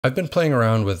I've been playing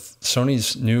around with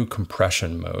Sony's new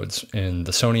compression modes in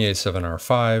the Sony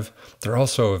A7R5. They're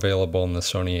also available in the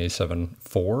Sony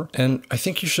A7IV, and I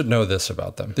think you should know this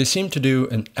about them. They seem to do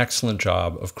an excellent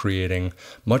job of creating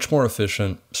much more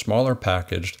efficient, smaller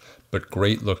packaged, but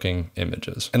great looking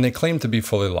images. And they claim to be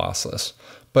fully lossless,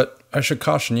 but I should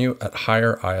caution you at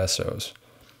higher ISOs.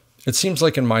 It seems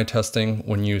like in my testing,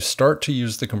 when you start to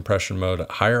use the compression mode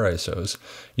at higher ISOs,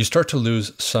 you start to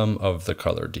lose some of the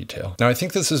color detail. Now, I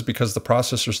think this is because the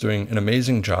processor's doing an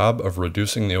amazing job of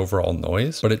reducing the overall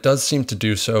noise, but it does seem to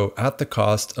do so at the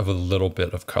cost of a little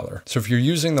bit of color. So if you're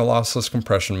using the lossless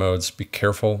compression modes, be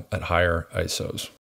careful at higher ISOs.